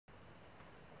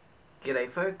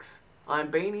G'day folks,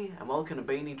 I'm Beanie and welcome to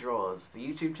Beanie Draws, the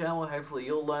YouTube channel where hopefully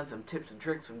you'll learn some tips and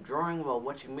tricks from drawing while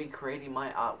watching me creating my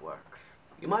artworks.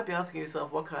 You might be asking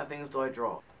yourself, what kind of things do I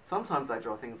draw? Sometimes I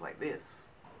draw things like this.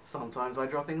 Sometimes I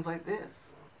draw things like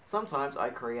this. Sometimes I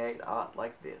create art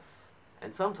like this.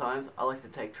 And sometimes I like to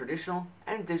take traditional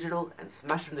and digital and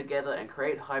smash them together and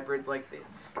create hybrids like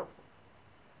this.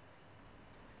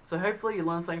 So hopefully you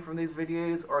learn something from these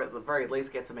videos, or at the very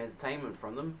least get some entertainment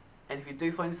from them. And if you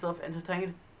do find yourself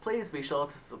entertained, please be sure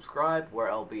to subscribe, where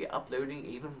I'll be uploading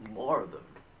even more of them.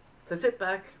 So sit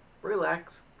back,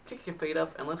 relax, kick your feet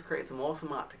up, and let's create some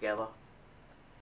awesome art together.